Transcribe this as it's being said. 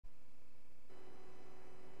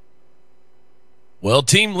Well,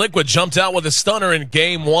 Team Liquid jumped out with a stunner in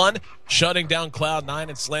Game 1, shutting down Cloud9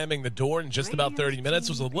 and slamming the door in just about 30 minutes.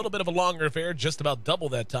 It was a little bit of a longer affair, just about double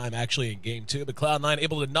that time actually in Game 2. But Cloud9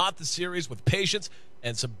 able to knot the series with patience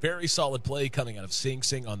and some very solid play coming out of Sing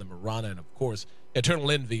Sing on the Mirana and, of course,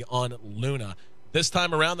 Eternal Envy on Luna. This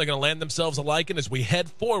time around, they're going to land themselves a Lycan as we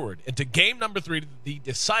head forward into Game number 3, the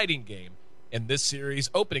deciding game in this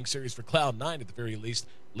series, opening series for Cloud9 at the very least.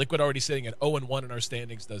 Liquid already sitting at 0-1 in our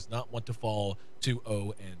standings, does not want to fall to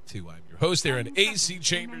 0-2. I'm your host here in AC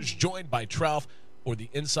Chambers, joined by Trouf for the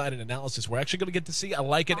Insight and Analysis. We're actually going to get to see a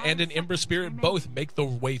Lycan and an Ember Spirit both make their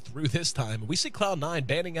way through this time. We see Cloud9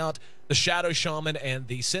 banning out the Shadow Shaman and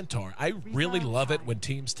the Centaur. I really love it when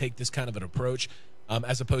teams take this kind of an approach,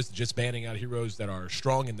 as opposed to just banning out heroes that are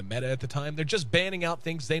strong in the meta at the time. They're just banning out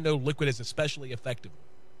things they know Liquid is especially effective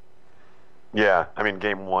with. Yeah, I mean,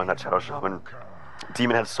 Game 1, that Shadow Shaman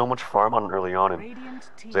Demon had so much farm on early on and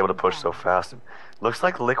was able to push so fast. And looks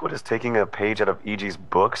like Liquid is taking a page out of EG's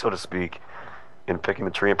book, so to speak, and picking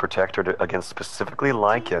the Tree and Protector against specifically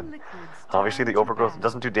Lycan. Obviously, the Overgrowth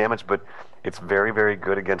doesn't do damage, but it's very, very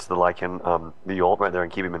good against the Lycan, the ult right there,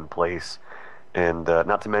 and keep him in place. And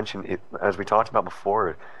not to mention, as we talked about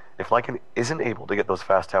before, if Lycan isn't able to get those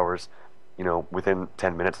fast towers, you know, within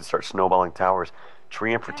 10 minutes and start snowballing towers,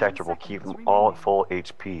 Tree and Protector will keep them all at full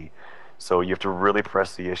HP. So you have to really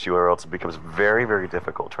press the issue, or else it becomes very, very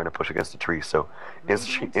difficult trying to push against the tree. So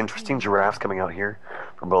interesting giraffes coming out here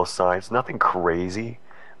from both sides. Nothing crazy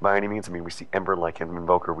by any means. I mean, we see Ember, Lycan, and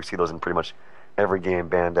Invoker. We see those in pretty much every game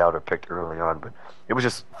banned out or picked early on. But it was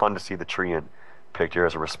just fun to see the tree in picked here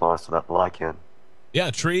as a response to that Lycan.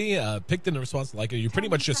 Yeah, Tree picked in response to Lycan. You pretty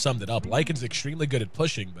much just summed it up. Lycan's extremely good at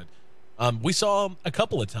pushing, but we saw a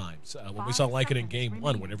couple of times when we saw Lycan in Game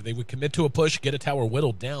 1, whenever they would commit to a push, get a tower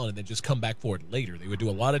whittled down, and then just come back for it later. They would do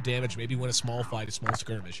a lot of damage, maybe win a small fight, a small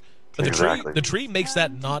skirmish. But the tree makes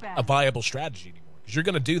that not a viable strategy anymore. Because you're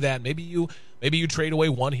going to do that. Maybe you trade away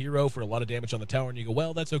one hero for a lot of damage on the tower, and you go,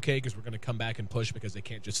 well, that's okay because we're going to come back and push because they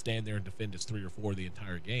can't just stand there and defend as 3 or 4 the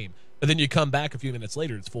entire game. But then you come back a few minutes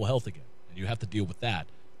later, it's full health again, and you have to deal with that.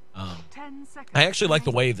 I actually like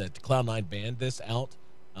the way that Cloud9 banned this out.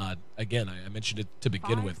 Again, I mentioned it to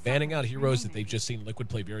begin with. Banning out heroes that they've just seen Liquid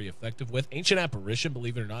play very effective with. Ancient Apparition,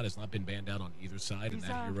 believe it or not, has not been banned out on either side, and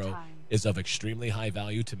that hero is of extremely high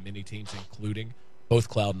value to many teams, including both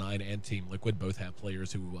Cloud9 and Team Liquid. Both have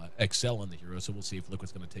players who excel on the hero, so we'll see if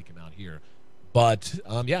Liquid's going to take him out here. But,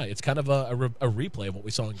 yeah, it's kind of a replay of what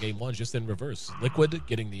we saw in Game 1, just in reverse. Liquid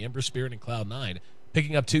getting the Ember Spirit and Cloud9,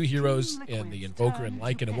 picking up 2 heroes in the Invoker and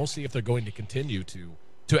Lycan, and we'll see if they're going to continue to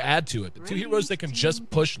add to it. But 2 heroes that can just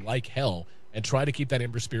push like hell and try to keep that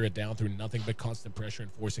Ember Spirit down through nothing but constant pressure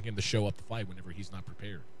and forcing him to show up the fight whenever he's not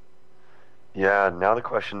prepared. Yeah, now the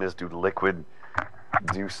question is, do Liquid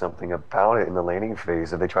do something about it in the laning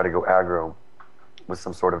phase if they try to go aggro with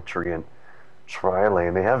some sort of tree and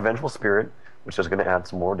tri-lane? They have Vengeful Spirit, which is going to add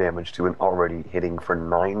some more damage to an already hitting for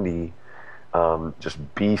 90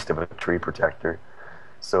 just beast of a tree protector.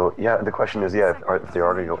 So, yeah, the question is, yeah, if they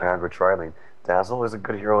are going to go aggro tri-lane, Dazzle is a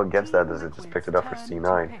good hero against that, as it just picked it up for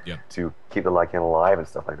C9 to keep the Lycan alive and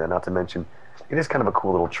stuff like that. Not to mention, it is kind of a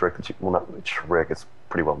cool little trick that you, well, not really trick, it's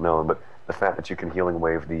pretty well known, but the fact that you can healing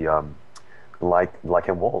wave the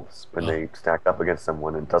Lycan wolves when they stack up against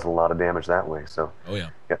someone, and does a lot of damage that way. So, yeah,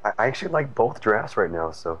 I actually like both drafts right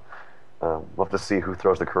now, so we'll have to see who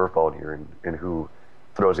throws the curveball here and who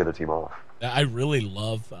throws the other team off. I really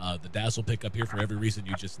love the Dazzle pickup here for every reason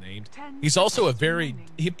you just named. He's also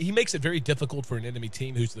he makes it very difficult for an enemy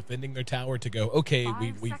team who's defending their tower to go, okay,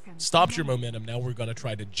 we've stopped your momentum, now we're going to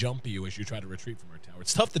try to jump you as you try to retreat from our tower.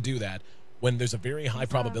 It's tough to do that when there's a very high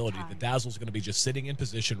probability that Dazzle's going to be just sitting in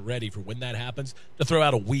position ready for when that happens to throw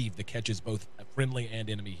out a weave that catches both friendly and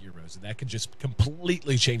enemy heroes. And that can just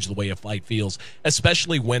completely change the way a fight feels,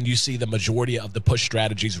 especially when you see the majority of the push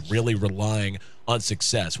strategies really relying on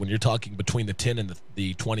success. When you're talking between the 10 and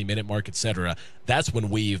the 20-minute mark, etc., that's when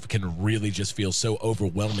weave can really just feel so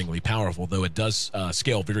overwhelmingly powerful, though it does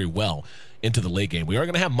scale very well into the late game. We are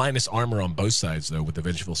going to have minus armor on both sides, though, with the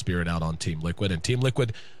Vengeful Spirit out on Team Liquid. And Team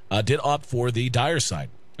Liquid did opt for the Dire side.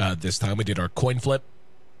 This time we did our coin flip,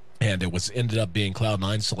 and it ended up being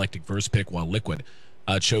Cloud9 selecting first pick while Liquid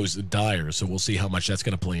chose the Dire. So we'll see how much that's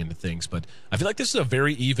going to play into things. But I feel like this is a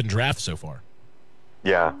very even draft so far.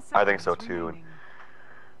 Yeah, I think so too. And,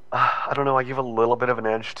 I don't know, I give a little bit of an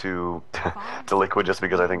edge to Liquid just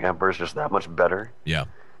because I think Emperor's just that much better. Yeah.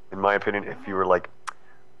 In my opinion, if you were like,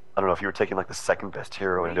 I don't know, if you were taking like the second best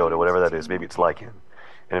hero in Dota, whatever that is, maybe it's Lycan.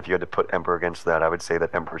 And if you had to put Emperor against that, I would say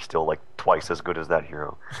that Emperor's still like twice as good as that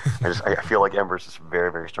hero. I feel like Emperor's just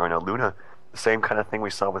very, very strong. Now Luna the same kind of thing we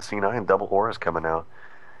saw with C9, double auras coming out.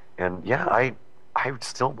 And yeah, I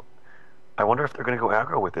still, I wonder if they're going to go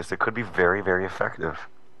aggro with this. It could be very, very effective.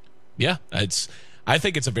 Yeah, I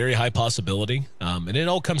think it's a very high possibility, and it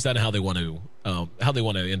all comes down to how they want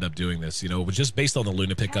to end up doing this. You know, just based on the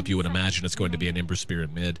Luna pickup, you would imagine it's going to be an Ember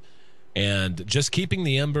Spirit mid, and just keeping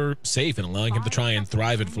the Ember safe and allowing him to try and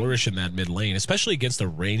thrive and flourish in that mid lane, especially against a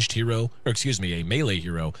ranged hero, or excuse me, a melee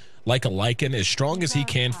hero like a Lycan. As strong as he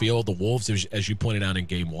can feel, the Wolves, as you pointed out in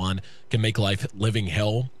Game 1, can make life living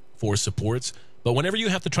hell for supports. But whenever you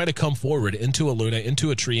have to try to come forward into a Luna,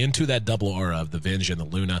 into a tree, into that double aura of the Venge and the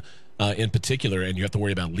Luna in particular, and you have to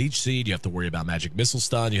worry about Leech Seed, you have to worry about Magic Missile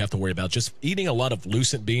Stun, you have to worry about just eating a lot of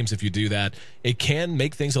Lucent Beams if you do that, it can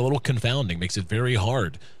make things a little confounding, makes it very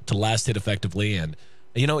hard to last hit effectively. And,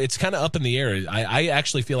 you know, it's kind of up in the air. I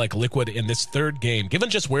actually feel like Liquid in this third game, given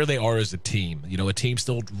just where they are as a team, you know, a team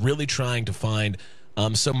still really trying to find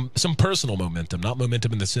some personal momentum, not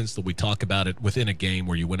momentum in the sense that we talk about it within a game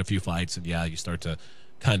where you win a few fights and yeah, you start to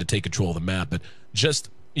kind of take control of the map, but just,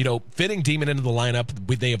 you know, fitting Demon into the lineup,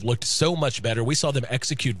 they have looked so much better. We saw them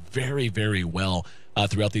execute very, very well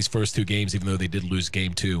throughout these first two games, even though they did lose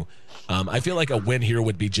game 2. I feel like a win here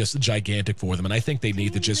would be just gigantic for them, and I think they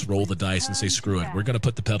need to just roll the dice and say, screw it, we're going to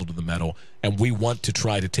put the pedal to the metal, and we want to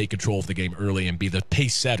try to take control of the game early and be the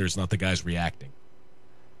pace setters, not the guys reacting.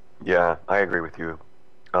 Yeah, I agree with you.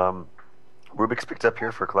 Rubik's picked up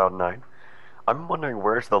here for Cloud9. I'm wondering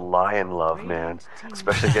where's the Lion love, man,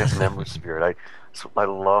 especially against an Ember Spirit. I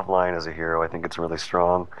love Lion as a hero. I think it's really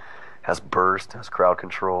strong. Has burst, has crowd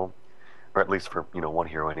control, or at least for one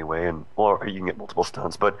hero anyway, and or you can get multiple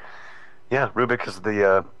stuns. But yeah, Rubik is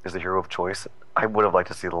the hero of choice. I would have liked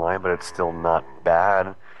to see the Lion, but it's still not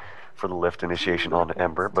bad for the lift initiation onto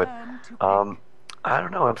Ember. But I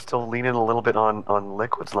don't know. I'm still leaning a little bit on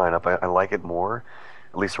Liquid's lineup. I like it more.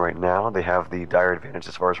 At least right now, they have the dire advantage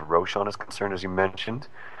as far as Roshan is concerned, as you mentioned.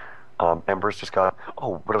 Ember's just got...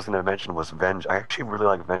 Oh, what I was going to mention was Venge. I actually really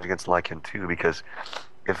like Venge against Lycan too, because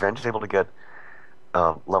if Venge is able to get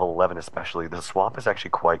level 11 especially, the swap is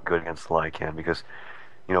actually quite good against Lycan, because,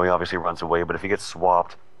 he obviously runs away, but if he gets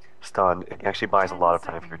swapped, stunned, it actually buys a lot of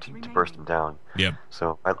time for your team to burst him down. Yep.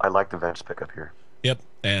 So I like the Venge pickup here. Yep,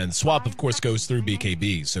 and swap, of course, goes through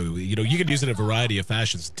BKB, so, you can use it in a variety of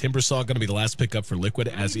fashions. Timbersaw going to be the last pickup for Liquid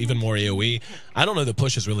as even more AoE. I don't know that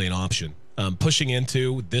push is really an option. Pushing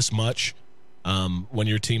into this much when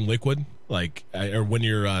you're Team Liquid, or when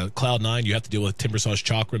you're Cloud9, you have to deal with Timbersaw's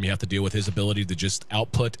Chakram, you have to deal with his ability to just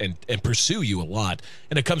output and pursue you a lot,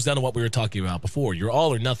 and it comes down to what we were talking about before. You're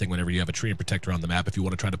all or nothing whenever you have a Tree and Protector on the map if you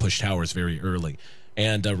want to try to push towers very early.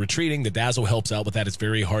 And retreating, the Dazzle helps out with that. It's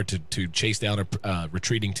very hard to chase down a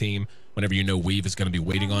retreating team whenever you know Weave is going to be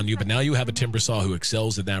waiting on you. But now you have a Timbersaw who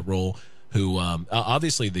excels in that role, who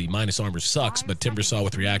obviously the minus armor sucks, but Timbersaw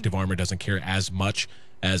with reactive armor doesn't care as much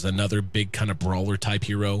as another big kind of brawler type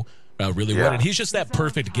hero really would. And he's just that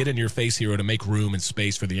perfect get-in-your-face hero to make room and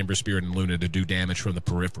space for the Ember Spirit and Luna to do damage from the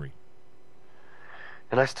periphery.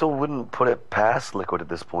 And I still wouldn't put it past Liquid at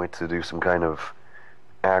this point to do some kind of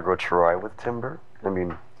aggro try with Timber. I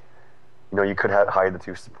mean, you could hide the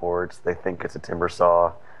two supports. They think it's a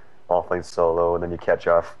Timbersaw, offlane solo, and then you catch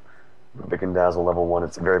off Rubik and Dazzle level 1.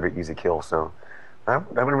 It's a very, very easy kill. So I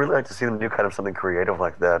would really like to see them do kind of something creative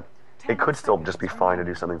like that. It could still just be fine to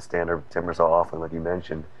do something standard Timbersaw offlane, like you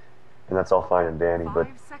mentioned, and that's all fine and dandy. But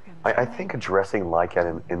I think addressing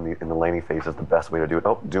Lycan in the laning phase is the best way to do it.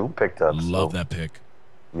 Oh, Doom picked up. Love that pick.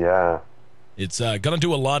 Yeah. It's going to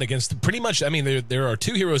do a lot against pretty much, I mean, there are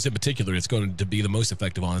two heroes in particular it's going to be the most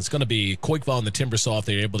effective on. It's going to be Koikval and the Timbersaw if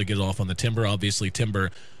they're able to get it off on the Timber. Obviously,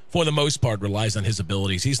 Timber, for the most part, relies on his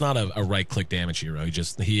abilities. He's not a right-click damage hero.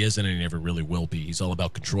 He isn't and he never really will be. He's all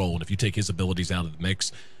about control, and if you take his abilities out of the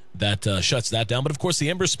mix, that shuts that down. But, of course, the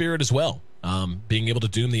Ember Spirit as well. Being able to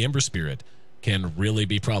doom the Ember Spirit can really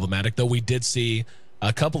be problematic, though we did see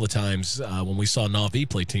a couple of times when we saw Na'Vi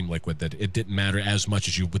play Team Liquid that it didn't matter as much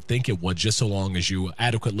as you would think it would, just so long as you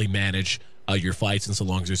adequately manage your fights and so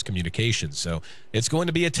long as there's communication. So it's going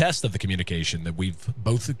to be a test of the communication that we've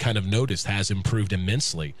both kind of noticed has improved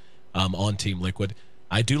immensely on Team Liquid.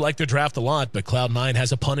 I do like their draft a lot, but Cloud9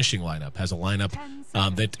 has a punishing lineup, has a lineup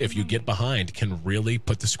that if you get behind can really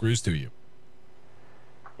put the screws to you.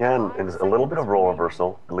 Yeah, and a little bit of role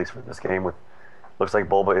reversal, at least for this game, with looks like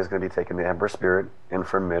Bulba is going to be taking the Ember Spirit in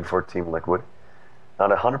for mid for Team Liquid.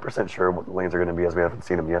 Not 100% sure what the lanes are going to be as we haven't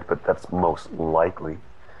seen them yet, but that's most likely.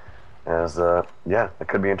 As, yeah, it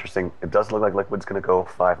could be interesting. It does look like Liquid's going to go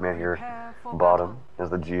 5-man here bottom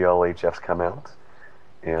as the GLHFs come out.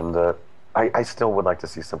 And I still would like to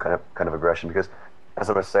see some kind of aggression because,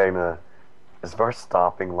 as I was saying, as far as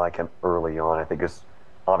stopping Lycan early on, I think is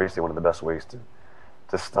obviously one of the best ways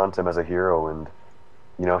to stunt him as a hero. And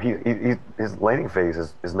you know, his laning phase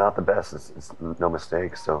is not the best. It's no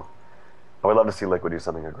mistake. So I would love to see Liquid do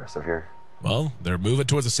something aggressive here. Well, they're moving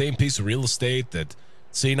towards the same piece of real estate that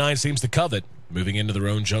C9 seems to covet, moving into their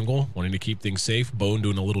own jungle, wanting to keep things safe. Bone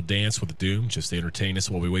doing a little dance with the Doom just to entertain us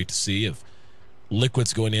while we wait to see if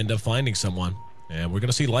Liquid's going to end up finding someone. And we're going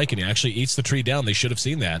to see Lycan. He actually eats the tree down. They should have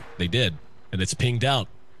seen that. They did. And it's pinged out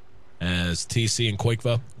as TC and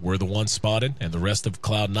Quakeva were the ones spotted, and the rest of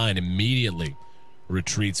Cloud9 immediately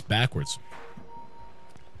retreats backwards.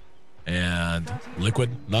 And Liquid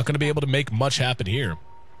not going to be able to make much happen here.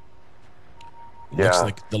 Yeah. Looks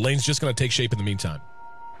like the lane's just going to take shape in the meantime.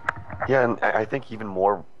 Yeah, and I think even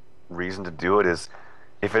more reason to do it is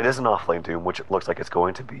if it is an off-lane Doom, which it looks like it's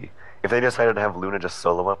going to be, if they decided to have Luna just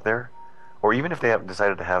solo up there, or even if they have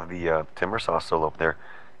decided to have the Timbersaw solo up there,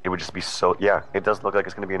 it would just be so... Yeah, it does look like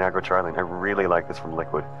it's going to be an aggro tri lane. I really like this from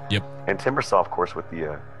Liquid. Yep. And Timbersaw, of course, with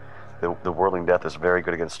the Whirling Death is very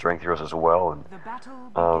good against strength heroes as well. And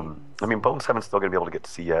I mean, Bone 7's still going to be able to get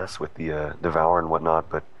CS with the Devour and whatnot,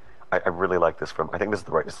 but I really like this from... I think this is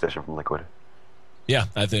the right decision from Liquid. Yeah,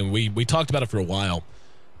 I think we talked about it for a while.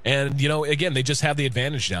 And, you know, again, they just have the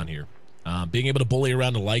advantage down here. Being able to bully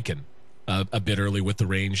around a Lycan a bit early with the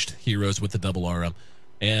ranged heroes with the double aura.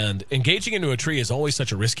 And engaging into a tree is always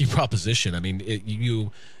such a risky proposition. I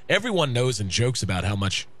mean, everyone knows and jokes about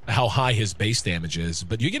how high his base damage is,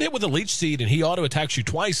 but you get hit with a leech seed and he auto attacks you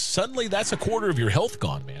twice. Suddenly, that's a quarter of your health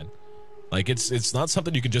gone, man. Like it's not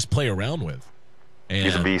something you can just play around with. And,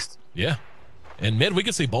 he's a beast. Yeah. And mid, we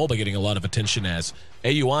can see Bulba getting a lot of attention as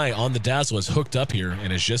AUI on the Dazzle is hooked up here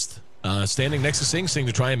and is just standing next to Sing Sing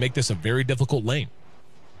to try and make this a very difficult lane.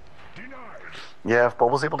 Yeah, if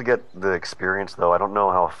Bulba's able to get the experience, though, I don't know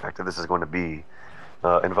how effective this is going to be.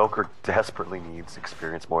 Invoker desperately needs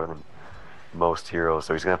experience more than most heroes,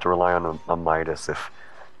 so he's going to have to rely on a Midas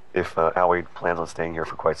if Aoi plans on staying here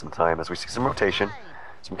for quite some time. As we see some rotation,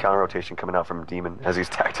 some counter-rotation coming out from Demon as he's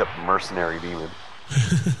tacked up Mercenary Demon.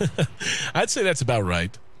 I'd say that's about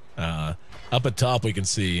right. Up at top, we can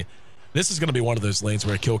see this is going to be one of those lanes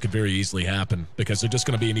where a kill could very easily happen because they're just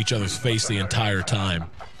going to be in each other's face the entire time.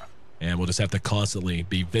 And we'll just have to constantly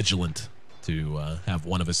be vigilant to have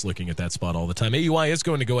one of us looking at that spot all the time. AUI is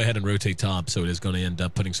going to go ahead and rotate top, so it is going to end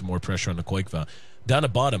up putting some more pressure on the Quakeva. Down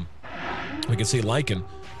at bottom, we can see Lycan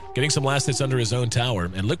getting some last hits under his own tower,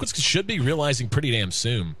 and Liquids should be realizing pretty damn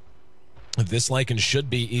soon this Lycan should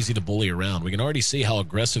be easy to bully around. We can already see how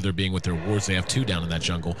aggressive they're being with their wards. They have two down in that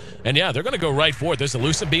jungle. And yeah, they're going to go right for it. There's the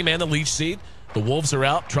Lucent Beam and the Leech Seed. The Wolves are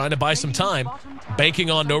out, trying to buy some time, banking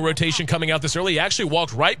on no rotation coming out this early. He actually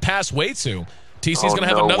walked right past Weitsu. TC's going to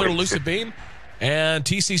have another Lucent Beam, and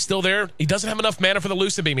TC's still there. He doesn't have enough mana for the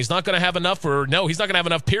Lucent Beam. He's not going to have enough for... No, he's not going to have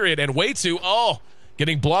enough, period. And Weitsu,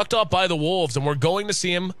 getting blocked off by the Wolves, and we're going to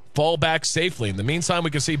see him fall back safely. In the meantime, we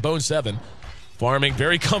can see Bone 7 farming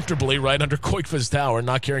very comfortably right under Koikva's tower,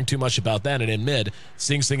 not caring too much about that. And in mid,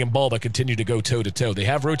 Sing Sing and Bulba continue to go toe-to-toe. They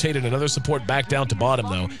have rotated another support back down to bottom,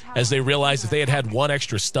 though, as they realize if they had one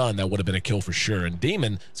extra stun, that would have been a kill for sure. And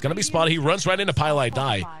Demon is going to be spotted. He runs right into Pylite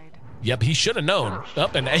Die. Yep, he should have known.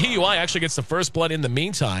 And AUI actually gets the first blood in the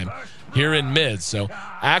meantime here in mid. So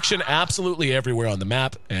action absolutely everywhere on the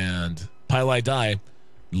map, and Pylite Die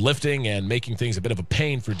lifting and making things a bit of a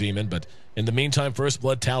pain for Demon. But in the meantime, first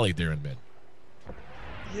blood tallied there in mid.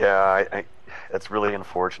 Yeah, that's really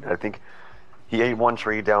unfortunate. I think he ate one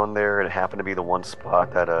tree down there, and it happened to be the one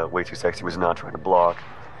spot that Way Too Sexy was not trying to block.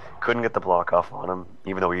 Couldn't get the block off on him,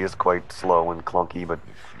 even though he is quite slow and clunky. But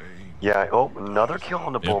yeah, another kill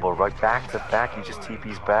on the Bulba, right back to back. He just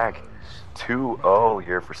TP's back. 2-0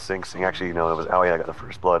 here for Sing Sing. Actually, it was Aoi that got the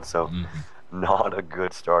first blood, so not a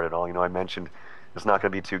good start at all. I mentioned it's not going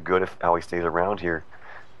to be too good if Aoi stays around here.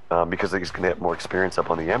 Because he's going to get more experience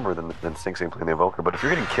up on the Ember than Sing Sing playing the Evoker. But if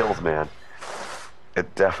you're getting kills, man,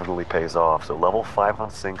 it definitely pays off. So level 5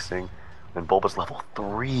 on Sing Sing, and Bulba's level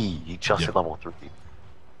 3. He just hit level 3.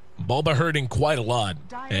 Bulba hurting quite a lot,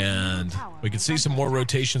 and we can see some more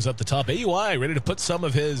rotations up the top. AUI ready to put some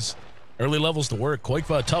of his early levels to work.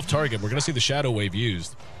 Koikva, a tough target. We're going to see the Shadow Wave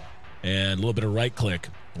used. And a little bit of right click.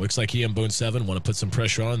 Looks like he and Bone 7 want to put some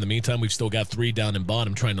pressure on. In the meantime, we've still got 3 down in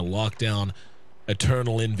bottom trying to lock down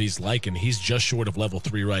Eternal Envy's Lycan. He's just short of level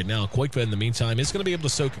 3 right now. Quakeva, in the meantime, is going to be able to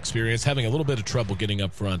soak experience, having a little bit of trouble getting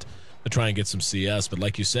up front to try and get some CS. But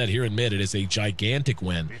like you said, here in mid, it is a gigantic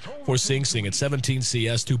win for Sing Sing at 17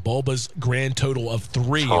 CS to Bulba's grand total of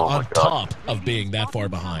 3 on top of being that far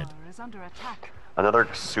behind. Another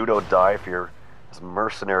pseudo dive here. This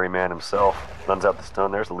Mercenary Man himself runs out the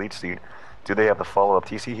stun. There's the Leech Seed. Do they have the follow-up?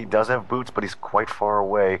 TC, he does have boots, but he's quite far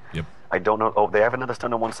away. Yep. I don't know. Oh, they have another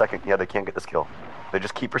stun in 1 second. Yeah, they can't get this kill. They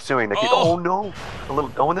just keep pursuing. They keep. Oh. Oh no! A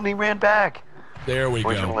little. Oh, and then he ran back. There we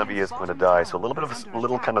Original go. Levy is going to die. So a little bit of a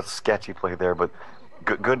little kind of sketchy play there, but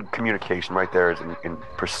good communication right there in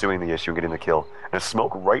pursuing the issue and getting the kill. And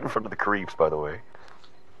smoke right in front of the creeps, by the way.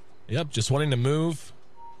 Yep, just wanting to move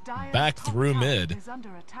back through mid.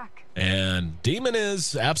 And Demon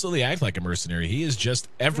is absolutely act like a mercenary. He is just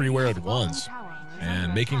everywhere at once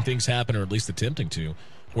and making things happen, or at least attempting to,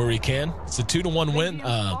 where he can. It's a 2-1 win,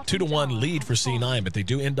 2-1 lead for C9, but they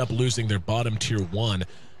do end up losing their bottom tier 1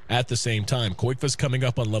 at the same time. Koikva's coming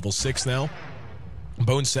up on level 6 now.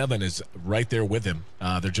 Bone 7 is right there with him.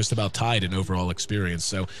 They're just about tied in overall experience.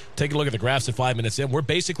 So take a look at the graphs at 5 minutes in. We're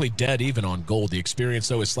basically dead even on gold. The experience,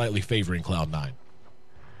 though, is slightly favoring Cloud9.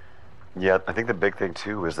 Yeah, I think the big thing,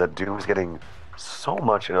 too, is that Doom's getting so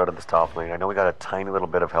much out of this top lane. I know we got a tiny little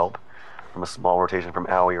bit of help from a small rotation from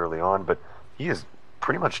Owie early on, but he is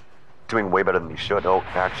pretty much doing way better than he should. Oh,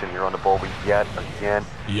 action here on the Bulby yet again.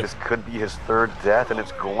 Yep. This could be his 3rd death, and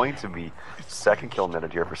it's going to be 2nd kill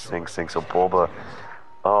netted here for Sing Sing. So Bulba,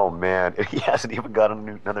 oh man, he hasn't even got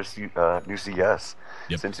another new CS.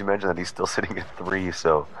 Yep. Since you mentioned that he's still sitting at 3,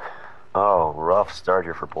 so oh, rough start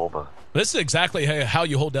here for Bulba. This is exactly how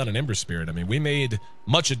you hold down an Ember Spirit. I mean, we made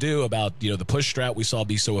much ado about, the push strat we saw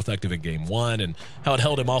be so effective in game 1 and how it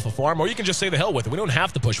held him off a farm. Or you can just say the hell with it. We don't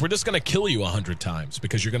have to push. We're just going to kill you 100 times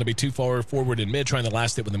because you're going to be too far forward in mid trying to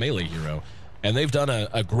last it with a melee hero. And they've done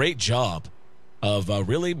a great job of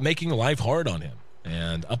really making life hard on him.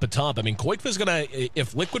 And up at top, I mean, Koikva's going to,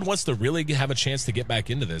 if Liquid wants to really have a chance to get back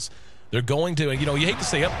into this, they're going to, you hate to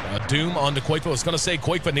say, Doom onto Koikva. It's going to say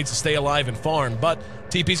Koikva needs to stay alive and farm, but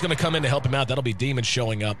TP's going to come in to help him out. That'll be Demon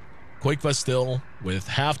showing up. Koikva still with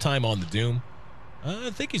halftime on the Doom. I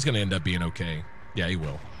think he's going to end up being okay. Yeah, he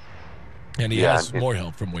will. And he has more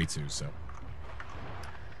help from Way 2, so.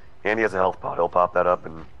 And he has a health pot. He'll pop that up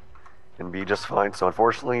and be just fine. So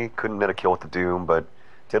unfortunately, couldn't net a kill with the Doom, but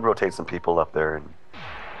did rotate some people up there. And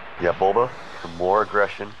yeah, Bulba, for more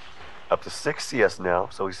aggression. Up to 6 CS now,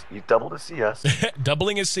 so he doubled his CS.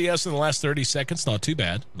 Doubling his CS in the last 30 seconds, not too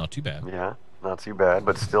bad. Not too bad. Yeah, not too bad,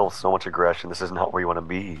 but still so much aggression. This is not where you want to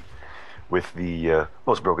be with the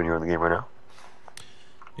most broken hero in the game right now.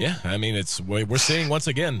 Yeah, I mean, we're seeing once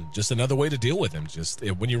again just another way to deal with him. Just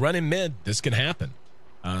when you run in mid, this can happen.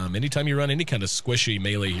 Anytime you run any kind of squishy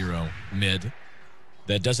melee hero mid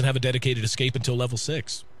that doesn't have a dedicated escape until level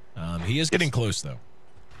 6. He is getting close, though.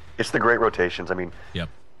 It's the great rotations. I mean, yep.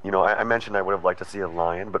 I mentioned I would have liked to see a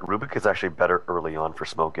Lion, but Rubik is actually better early on for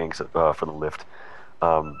smoking for the lift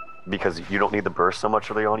because you don't need the burst so much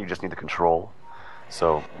early on, you just need the control.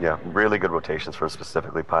 So, yeah, really good rotations for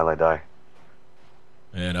specifically Pile Die.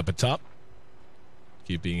 And up at top,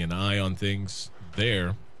 keeping an eye on things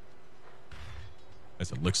there.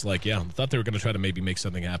 As it looks like, I thought they were going to try to maybe make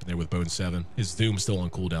something happen there with Bone 7. His Doom's still on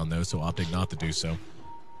cooldown, though, so opting not to do so.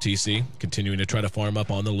 TC continuing to try to farm up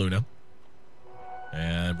on the Luna.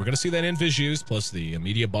 And we're going to see that Invis used, plus the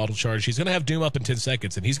immediate bottle charge. He's going to have Doom up in 10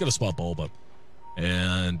 seconds, and he's going to spot Bulba.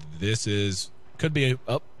 And this could be,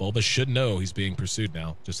 Bulba should know he's being pursued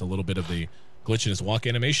now. Just a little bit of the glitch in his walk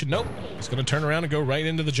animation. Nope, he's going to turn around and go right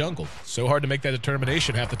into the jungle. So hard to make that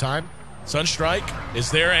determination half the time. Sunstrike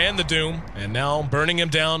is there, and the Doom, and now burning him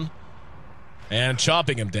down and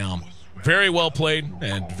chopping him down. Very well played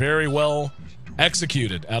and very well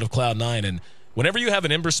executed out of Cloud9, and whenever you have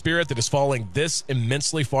an Ember Spirit that is falling this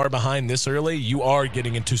immensely far behind this early, you are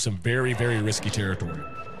getting into some very, very risky territory.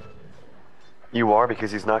 You are,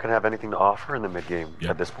 because he's not going to have anything to offer in the mid-game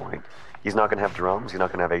at this point. He's not going to have drums, he's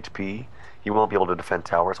not going to have HP, he won't be able to defend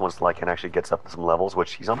towers once Lycan actually gets up to some levels,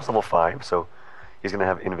 which he's almost level 5, so he's going to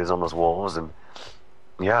have Invis on those wolves, and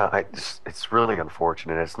yeah, it's really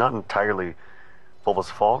unfortunate. It's not entirely Bulba's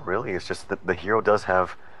fault, really, it's just that the hero does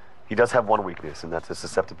have one weakness, and that's his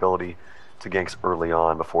susceptibility to ganks early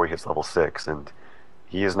on before he hits level 6, and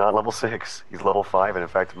he is not level 6. He's level 5, and in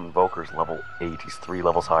fact, Invoker's level 8. He's 3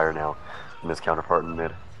 levels higher now than his counterpart in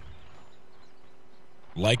mid.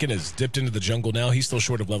 Lycan has dipped into the jungle now. He's still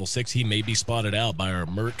short of level 6. He may be spotted out by our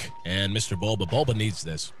Merc and Mr. Bulba. Bulba needs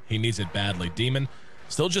this. He needs it badly. Demon,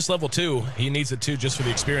 still just level 2. He needs it too just for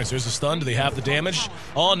the experience. There's a stun. Do they have the damage?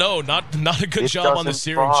 Oh, no, not a good job on the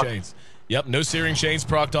Searing Chains. Yep, no Searing Chains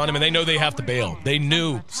procced on him, and they know they have to bail. They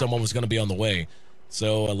knew someone was going to be on the way.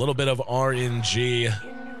 So a little bit of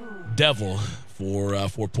RNG devil for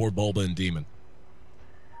poor Bulba and Demon.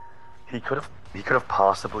 He could have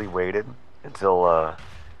possibly waited until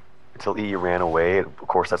E ran away. Of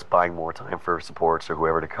course, that's buying more time for supports or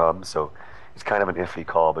whoever to come. So is kind of an iffy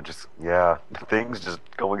call, but just, yeah, things just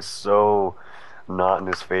going so not in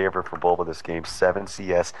his favor for Bulba this game. 7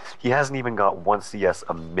 CS. He hasn't even got 1 CS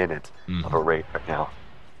a minute of a rate right now.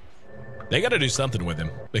 They got to do something with him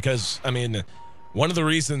because, I mean, one of the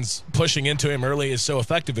reasons pushing into him early is so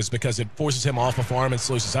effective is because it forces him off a farm and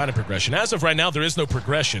slows his item progression. As of right now, there is no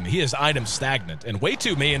progression. He is item stagnant, and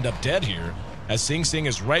Way2 may end up dead here as Sing Sing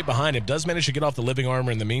is right behind him. Does manage to get off the living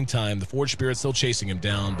armor in the meantime. The Forge Spirit still chasing him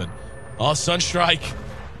down, but Sunstrike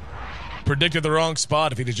predicted the wrong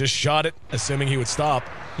spot. If he'd have just shot it, assuming he would stop,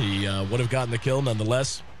 he would have gotten the kill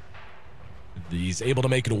nonetheless. He's able to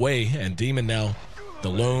make it away, and Demon now the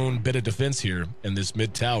lone bit of defense here in this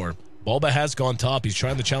mid tower. Bulba has gone top. He's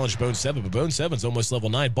trying to challenge Bone 7, but Bone 7's almost level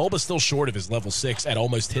 9. Bulba's still short of his level 6 at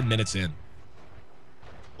almost 10 minutes in.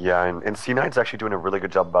 Yeah, and C9's actually doing a really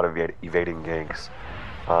good job about evading ganks.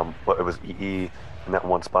 But it was EE in that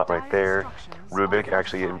one spot right there. Rubik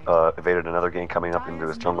actually evaded another gank coming up into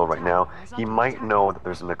his jungle right now. He might know that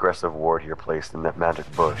there's an aggressive ward here placed in that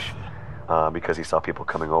magic bush because he saw people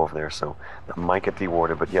coming over there, so that might get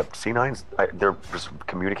dewarded. But yep, C9's, they're just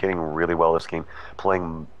communicating really well this game,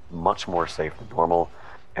 playing much more safe than normal,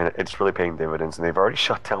 and it's really paying dividends, and they've already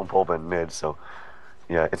shut down Bulba in mid, so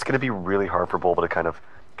yeah, it's going to be really hard for Bulba to kind of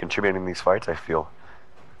contribute in these fights, I feel.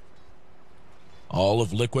 All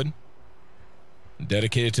of Liquid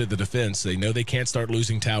dedicated to the defense. They know they can't start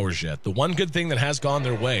losing towers yet. The one good thing that has gone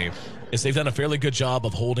their way is they've done a fairly good job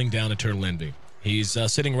of holding down Eternal Envy. He's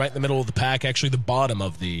sitting right in the middle of the pack, actually the bottom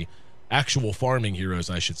of the actual farming heroes,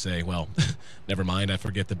 I should say. Well, never mind. I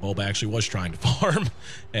forget that Bulba actually was trying to farm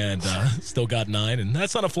and still got 9. And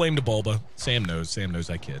that's not a flame to Bulba. Sam knows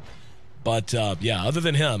I kid. But, yeah, other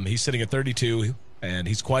than him, he's sitting at 32, and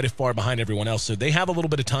he's quite far behind everyone else. So they have a little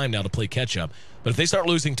bit of time now to play catch-up. But if they start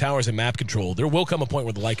losing towers and map control, there will come a point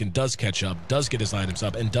where the Lycan does catch up, does get his items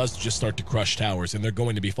up, and does just start to crush towers. And they're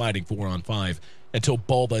going to be fighting 4-on-5 until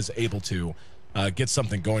Bulba is able to get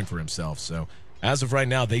something going for himself. So as of right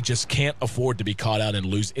now, they just can't afford to be caught out and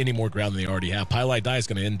lose any more ground than they already have. Pylite Die is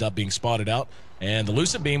going to end up being spotted out. And the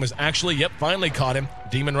Lucid Beam was actually, yep, finally caught him.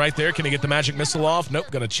 Demon right there. Can he get the magic missile off? Nope,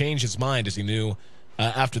 going to change his mind as he knew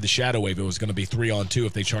after the Shadow Wave it was going to be 3-on-2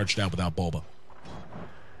 if they charged out without Bulba.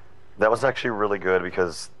 That was actually really good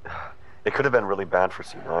because it could have been really bad for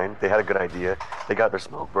C9. They had a good idea. They got their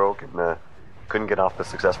smoke broke and couldn't get off the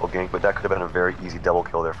successful gank, but that could have been a very easy double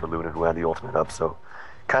kill there for Luna, who had the ultimate up. So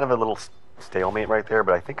kind of a little stalemate right there,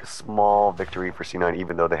 but I think a small victory for C9,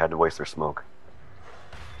 even though they had to waste their smoke.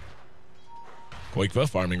 Quakeva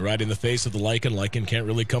farming right in the face of the Lycan. Lycan can't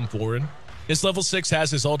really come forward. His level 6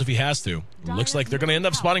 has his ult if he has to. Looks like they're going to end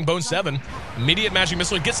up spotting Bone 7. Immediate magic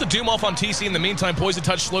missile. Gets the Doom off on TC. In the meantime, Poison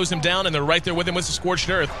Touch slows him down, and they're right there with him with the Scorched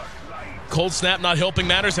Earth. Cold Snap not helping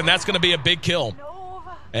matters, and that's going to be a big kill.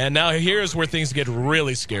 And now here's where things get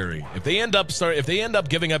really scary. If they end up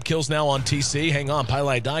giving up kills now on TC, hang on,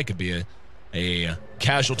 Pylite Die could be a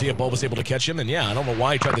casualty if Bulba's able to catch him. And yeah, I don't know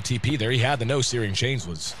why he tried the TP there. He had the no Searing Chains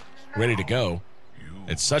was ready to go.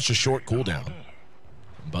 It's such a short cooldown.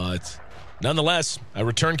 But nonetheless, a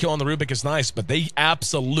return kill on the Rubik is nice, but they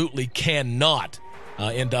absolutely cannot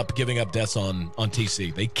end up giving up deaths on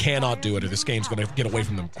TC. They cannot do it, or this game's going to get away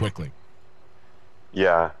from them quickly.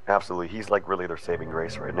 Yeah, absolutely. He's like really their saving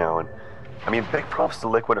grace right now. And I mean, big props to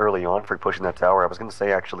Liquid early on for pushing that tower. I was going to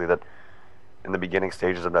say actually that in the beginning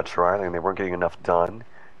stages of that trialing, they weren't getting enough done.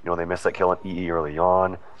 You know, they missed that kill on EE early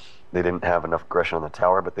on. They didn't have enough aggression on the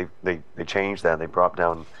tower, but they changed that. They brought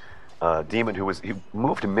down Demon, he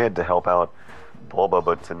moved to mid to help out Bulba,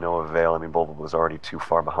 but to no avail. I mean, Bulba was already too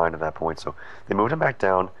far behind at that point, so they moved him back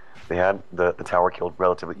down. They had the tower killed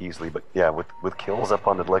relatively easily, but yeah, with kills up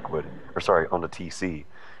on the Liquid, or sorry, on the TC,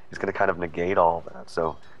 it's going to kind of negate all of that.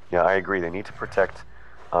 So yeah, I agree. They need to protect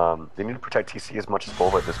TC as much as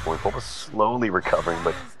Bulba at this point. Bulba's slowly recovering,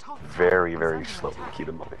 but very, very slowly. Keep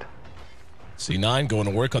in mind. C9 going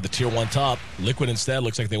to work on the tier 1 top. Liquid instead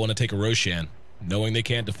looks like they want to take a Roshan, knowing they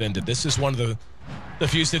can't defend it. This is one of the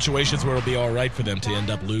few situations where it'll be all right for them to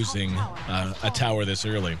end up losing a tower this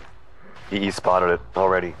early. He spotted it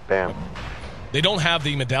already. Bam. They don't have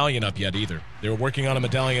the medallion up yet either. They were working on a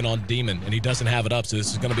medallion on Demon, and he doesn't have it up, so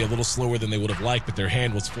this is going to be a little slower than they would have liked, but their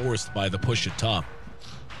hand was forced by the push at top.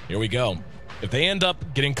 Here we go. If they end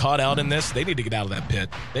up getting caught out in this, they need to get out of that pit.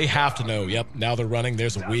 They have to know, yep, now they're running.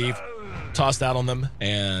 There's a weave tossed out on them,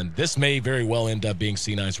 and this may very well end up being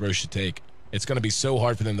C9's Roche to take. It's going to be so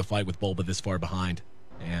hard for them to fight with Bulba this far behind.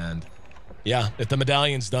 And yeah, if the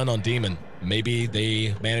medallion's done on Demon, maybe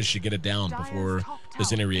they manage to get it down before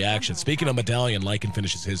there's any reaction. Speaking of medallion, Lycan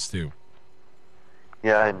finishes his too.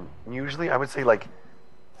 Yeah, and usually I would say like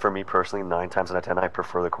for me personally, 9 times out of 10, I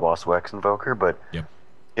prefer the Quaswex Invoker, but Yep.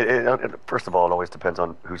 first of all, it always depends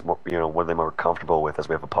on who's more, what are they more comfortable with, as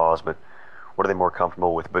we have a pause, but what are they more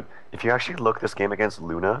comfortable with? But if you actually look this game against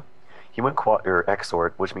Luna, he went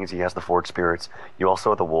Exort, which means he has the Forge Spirits. You also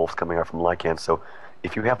have the Wolves coming out from Lycan, so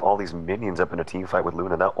if you have all these minions up in a team fight with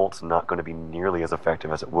Luna, that ult's not going to be nearly as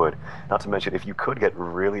effective as it would. Not to mention, if you could get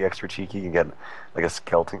really extra cheeky and get like a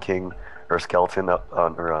Skeleton King or a Skeleton up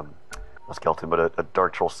on, or not Skeleton, but a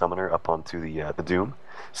Dark Troll Summoner up onto the Doom,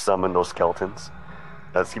 summon those Skeletons.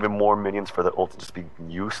 That's even more minions for the ult to just be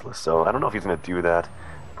useless. So I don't know if he's going to do that,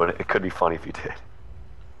 but it could be funny if he did.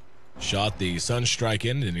 Shot the Sunstrike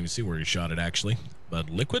in. Didn't even see where he shot it, actually. But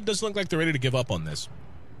Liquid doesn't look like they're ready to give up on this.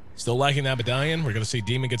 Still lacking that medallion. We're going to see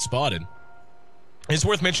Demon get spotted. It's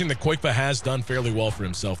worth mentioning that Koikva has done fairly well for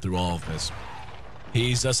himself through all of this.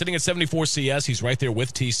 He's sitting at 74 CS. He's right there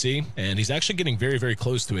with TC, and he's actually getting very, very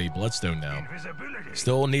close to a Bloodstone now.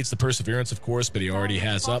 Still needs the Perseverance, of course, but he already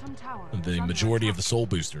has up the majority of the Soul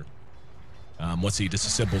Booster. Once he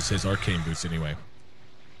disassembles his Arcane Boots anyway.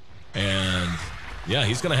 And yeah,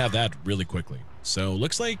 he's going to have that really quickly. So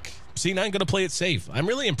looks like C9 going to play it safe. I'm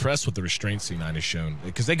really impressed with the restraint C9 has shown,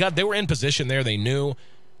 because they were in position there. They knew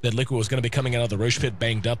that Liquid was going to be coming out of the Roche pit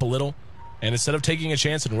banged up a little, and instead of taking a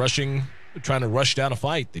chance and trying to rush down a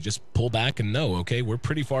fight, they just pull back and know, okay, we're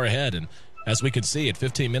pretty far ahead. And as we can see, at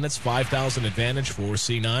 15 minutes, 5,000 advantage for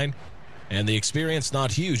C9, and the experience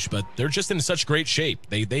not huge, but they're just in such great shape.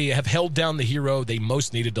 They have held down the hero they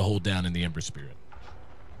most needed to hold down in the Ember Spirit.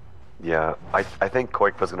 Yeah, I think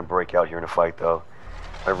Koikva's going to break out here in a fight, though.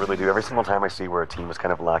 I really do. Every single time I see where a team is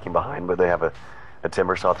kind of lacking behind, but they have a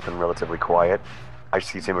Timbersaw that's been relatively quiet, I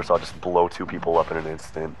see Timbersaw just blow 2 people up in an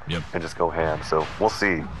instant and just go ham. So we'll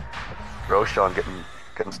see. Roshan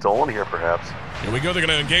getting stolen here, perhaps. Here we go. They're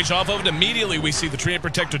going to engage off of it. Immediately, we see the Treant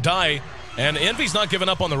Protector die, and Envy's not giving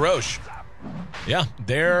up on the Roche. Yeah,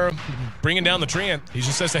 they're bringing down the Treant. He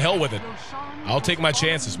just says to hell with it. I'll take my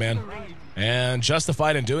chances, man. And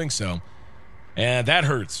justified in doing so. And that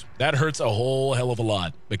hurts. That hurts a whole hell of a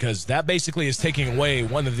lot, because that basically is taking away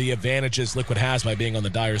one of the advantages Liquid has by being on the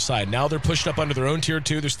Dire side. Now they're pushed up under their own tier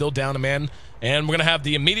 2. They're still down a man. And we're going to have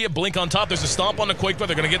the immediate blink on top. There's a stomp on the Koikva.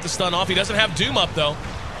 They're going to get the stun off. He doesn't have Doom up, though.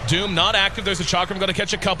 Doom not active. There's a Chakram going to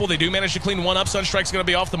catch a couple. They do manage to clean one up. Sunstrike's going to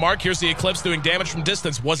be off the mark. Here's the Eclipse doing damage from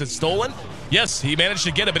distance. Was it stolen? Yes, he managed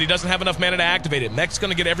to get it, but he doesn't have enough mana to activate it. Mech's going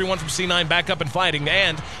to get everyone from C9 back up and fighting.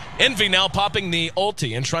 And Envy now popping the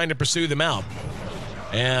ulti and trying to pursue them out.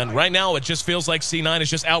 And right now, it just feels like C9 is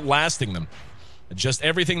just outlasting them. Just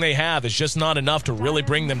everything they have is just not enough to really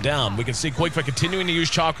bring them down. We can see Koikva continuing to use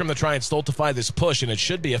Chakram to try and stultify this push, and it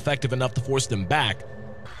should be effective enough to force them back.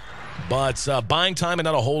 But buying time and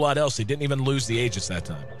not a whole lot else. He didn't even lose the Aegis that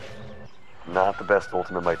time. Not the best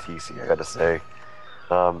ultimate by TC, I gotta say.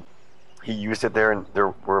 He used it there, and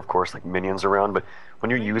there were, of course, like minions around, but when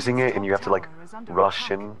you're using it and you have to like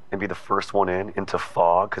rush in and be the first one into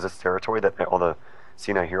fog, because it's territory that all the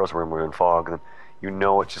C9 heroes were in fog, then you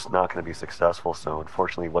know it's just not going to be successful. So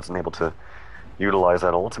unfortunately, he wasn't able to utilize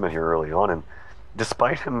that ultimate here early on. And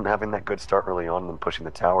despite him having that good start early on and pushing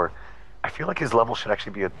the tower, I feel like his level should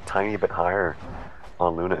actually be a tiny bit higher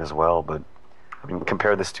on Luna as well. But I mean,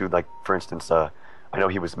 compare this to, like, for instance, I know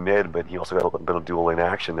he was mid, but he also got a little bit of dual lane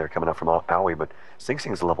action there coming up from Aoi. But Sing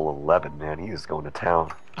Sing's level 11, man. He is going to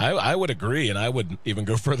town. I would agree, and I would even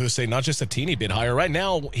go further to say not just a teeny bit higher. Right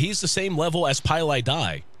now, he's the same level as Pylai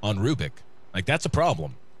Dai on Rubik. Like, that's a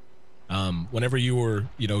problem. Whenever you were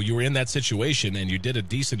in that situation and you did a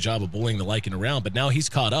decent job of bullying the Lycan around, but now he's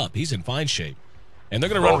caught up. He's in fine shape. And they're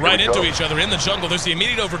going to run right into each other in the jungle. There's the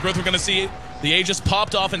immediate overgrowth. We're going to see the Aegis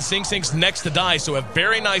popped off and Sing Sing's next to die. So a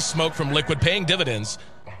very nice smoke from Liquid paying dividends.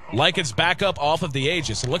 Lycan's back up off of the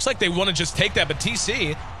Aegis. It looks like they want to just take that, but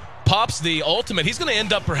TC pops the ultimate. He's going to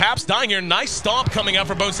end up perhaps dying here. Nice stomp coming out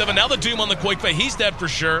for Bone 7. Now the Doom on the Koikva. He's dead for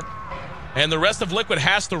sure. And the rest of Liquid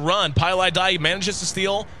has to run. Pylai Dai manages to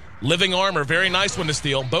steal living armor. Very nice one to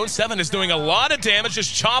steal. Bone 7 is doing a lot of damage,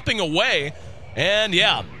 just chopping away. And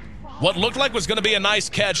yeah, what looked like was going to be a nice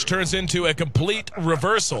catch turns into a complete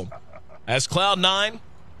reversal as Cloud9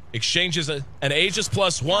 exchanges an Aegis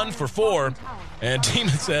 +1 for 4. And Demon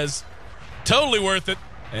says, totally worth it,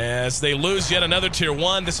 as they lose yet another tier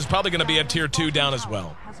 1. This is probably going to be a tier 2 down as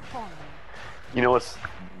well. You know what's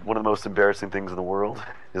one of the most embarrassing things in the world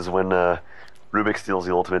is when Rubik steals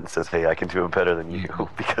the ultimate and says, hey, I can do it better than you,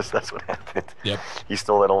 because that's what happened. Yep. He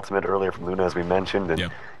stole that ultimate earlier from Luna, as we mentioned,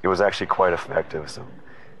 and it was actually quite effective. So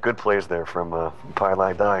good plays there from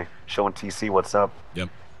Pylai Dai, showing TC what's up. Yep.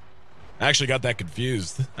 I actually got that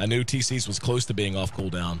confused. I knew TC's was close to being off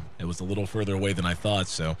cooldown. It was a little further away than I thought,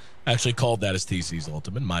 so I actually called that as TC's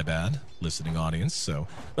ultimate. My bad, listening audience. So,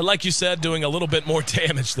 but like you said, doing a little bit more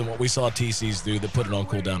damage than what we saw TC's do that put it on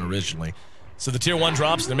cooldown originally. So the tier 1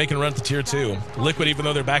 drops, and they're making a run to tier 2. Liquid, even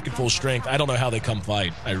though they're back at full strength, I don't know how they come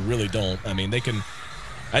fight. I really don't. I mean, they can...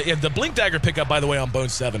 the Blink Dagger pickup, by the way, on Bone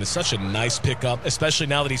 7 is such a nice pickup, especially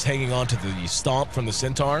now that he's hanging on to the stomp from the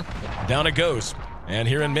Centaur. Down it goes. And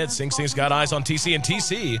here in mid, Sing Sing's got eyes on TC, and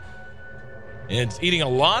TC is eating a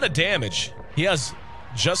lot of damage. He has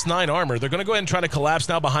just 9 armor. They're going to go ahead and try to collapse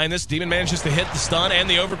now behind this. Demon manages to hit the stun, and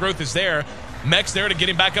the overgrowth is there. Mech's there to get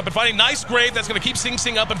him back up and fighting. Nice grave. That's going to keep Sing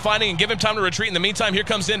Sing up and fighting and give him time to retreat. In the meantime, here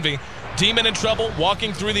comes Envy. Demon in trouble,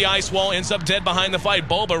 walking through the ice wall, ends up dead behind the fight.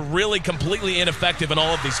 Bulba really completely ineffective in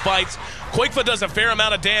all of these fights. Quakefoot does a fair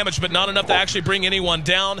amount of damage, but not enough to actually bring anyone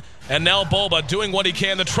down. And now Bulba doing what he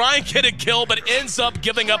can to try and get a kill, but ends up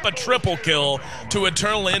giving up a triple kill to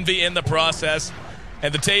Eternal Envy in the process.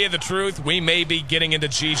 And to tell you the truth, we may be getting into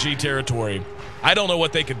GG territory. I don't know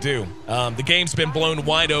what they could do. The game's been blown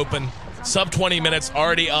wide open. Sub 20 minutes,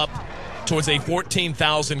 already up towards a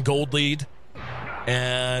 14,000 gold lead.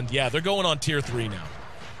 And yeah, they're going on tier 3 now.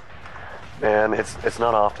 And it's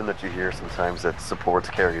not often that you hear sometimes that supports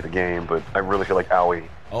carry the game, but I really feel like Owie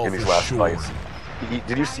in these last fights.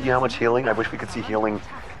 Did you see how much healing? I wish we could see healing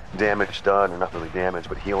damage done, or not really damage,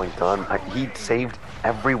 but healing done. He saved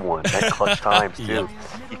everyone at clutch times too.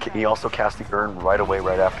 Yep. He also cast the urn right away,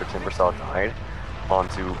 right after Timbersaw died,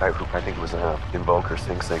 onto I think it was Invoker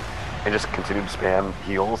Sing Sing, and just continued to spam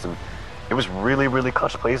heals. And it was really, really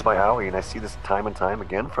clutch plays by Owie, and I see this time and time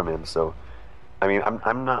again from him. So, I mean,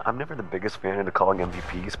 I'm never the biggest fan into calling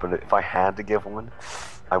MVPs, but if I had to give one,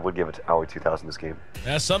 I would give it to Owie 2000 this game.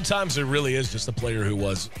 Yeah, sometimes it really is just a player who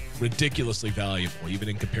was ridiculously valuable, even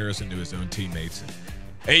in comparison to his own teammates.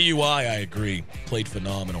 AUI, I agree, played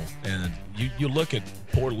phenomenal. And you look at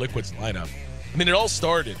poor Liquid's lineup. I mean, it all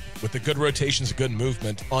started with the good rotations, good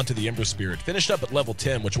movement onto the Ember Spirit. Finished up at level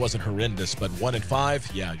 10, which wasn't horrendous, but 1 and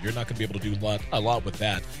 5, yeah, you're not going to be able to do a lot with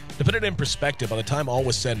that. To put it in perspective, by the time all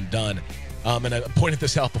was said and done, and I pointed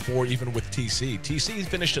this out before, even with TC. TC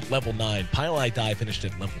finished at level 9. Pile Die finished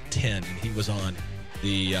at level 10, and he was on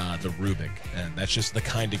the Rubik. And that's just the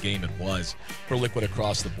kind of game it was for Liquid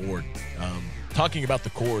across the board. Talking about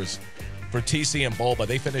the cores, for TC and Bulba,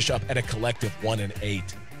 they finish up at a collective 1 and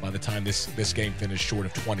 8 by the time this game finished short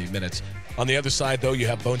of 20 minutes. On the other side, though, you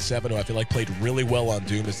have Bone 7, who I feel like played really well on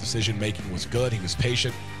Doom. His decision-making was good. He was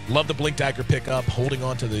patient. Loved the Blink Dagger pickup, holding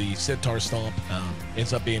on to the Centaur Stomp.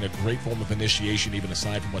 Ends up being a great form of initiation, even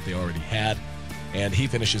aside from what they already had. And he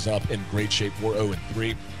finishes up in great shape for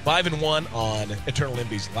 0-3. 5-1 on Eternal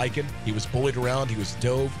Envy's Lycan. He was bullied around. He was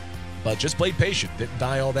dove, but just played patient. Didn't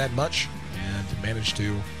die all that much and managed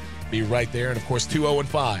to be right there. And, of course,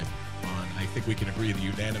 2-0-5. I think we can agree, the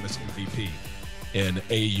unanimous MVP in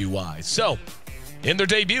AUI. So, in their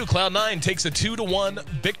debut, Cloud9 takes a 2-1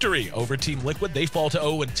 victory over Team Liquid. They fall to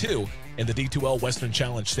 0-2 in the D2L Western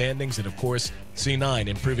Challenge standings. And, of course, C9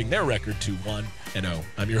 improving their record to 1-0.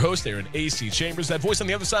 I'm your host, Aaron AC Chambers. That voice on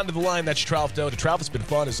the other side of the line, that's Trouthdale. The Trout has been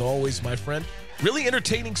fun, as always, my friend. Really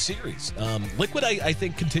entertaining series. Liquid, I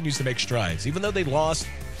think, continues to make strides. Even though they lost,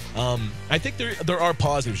 I think there are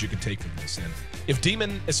positives you can take from this. And if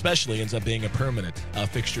Demon especially ends up being a permanent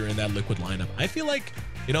fixture in that Liquid lineup, I feel like,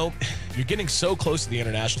 you know, you're getting so close to the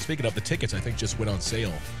international. Speaking of, the tickets, I think just went on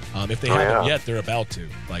sale. If they haven't yet, they're about to.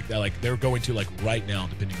 Like they're going to, like, right now,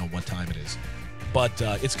 depending on what time it is. But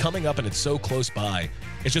it's coming up and it's so close by.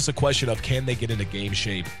 It's just a question of, can they get into game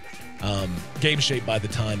shape? Game shape by the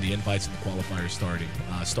time the invites and the qualifiers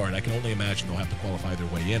start. I can only imagine they'll have to qualify their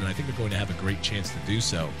way in, and I think they're going to have a great chance to do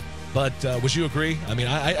so. But would you agree? I mean,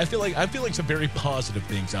 I feel like I'm feeling some very positive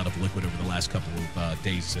things out of Liquid over the last couple of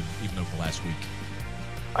days and even over the last week.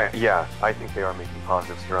 I think they are making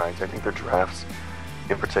positive strides. I think their drafts,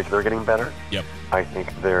 in particular, are getting better. Yep. I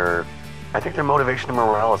think their motivation and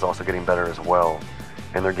morale is also getting better as well,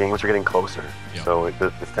 and their games are getting closer. Yep. So the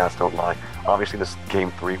stats don't lie. Obviously, this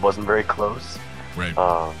game 3 wasn't very close. Right.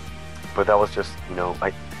 But that was just, you know,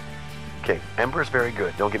 Okay, Ember is very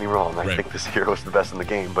good, don't get me wrong. I think this hero is the best in the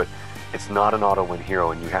game, but it's not an auto-win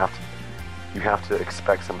hero, and you have to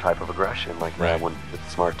expect some type of aggression like that when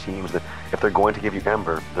with smart teams. That if they're going to give you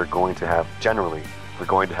Ember, they're going to have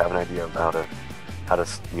an idea of how to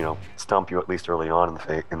stump you at least early on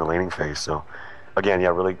in the laning phase. So again,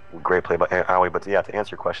 really great play by Owie. But yeah, to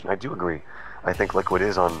answer your question, I do agree. I think Liquid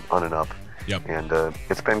is on and up. Yep. And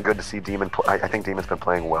it's been good to see Demon. I think Demon's been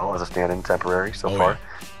playing well as a stand-in temporary so far. Yeah.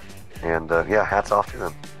 And hats off to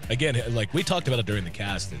them. Again, like we talked about it during the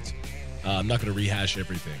cast, I'm not going to rehash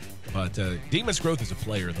everything. But Demon's growth as a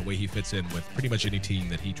player and the way he fits in with pretty much any team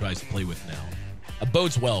that he tries to play with now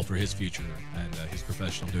bodes well for his future and his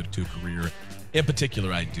professional Dota 2 career in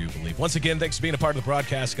particular, I do believe. Once again, thanks for being a part of the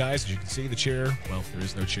broadcast, guys. As you can see, the chair, well, there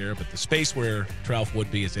is no chair, but the space where Trouf would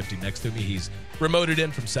be is empty next to me. He's remoted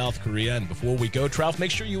in from South Korea. And before we go, Trouf,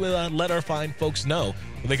 make sure you let our fine folks know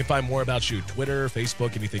where they can find more about you. Twitter,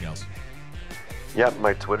 Facebook, anything else. Yeah,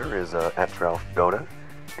 my Twitter is at TroufDota,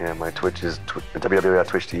 and my Twitch is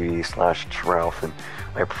www.twitch.tv/Trouf. And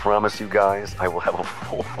I promise you guys, I will have a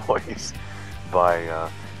full voice by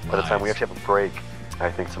the time we actually have a break, I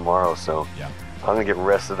think tomorrow. So yeah. I'm going to get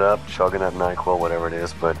rested up, chugging that NyQuil, whatever it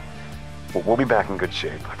is, but we'll be back in good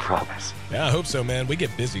shape, I promise. Yeah, I hope so, man. We get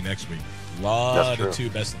busy next week. A lot of 2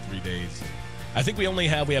 best of 3 days. I think we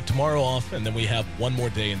have tomorrow off, and then we have one more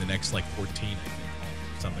day in the next, 14, I think,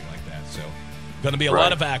 something like that. So going to be a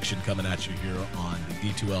lot of action coming at you here on the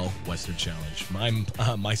D2L Western Challenge. I'm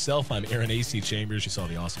Aaron AC Chambers. You saw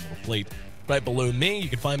the awesome little plate right below me. You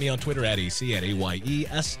can find me on Twitter at AC, at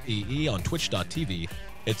AYESEE, on twitch.tv.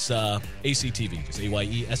 It's ACTV, just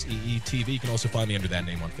AYESEE TV. You can also find me under that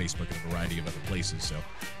name on Facebook and a variety of other places. So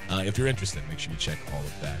if you're interested, make sure you check all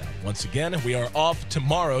of that out. Once again, we are off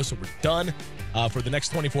tomorrow, so we're done for the next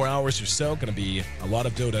 24 hours or so. Going to be a lot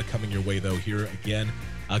of Dota coming your way, though, here again,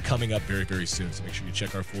 coming up very, very soon. So make sure you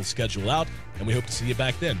check our full schedule out, and we hope to see you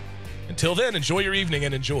back then. Until then, enjoy your evening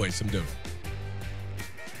and enjoy some Dota.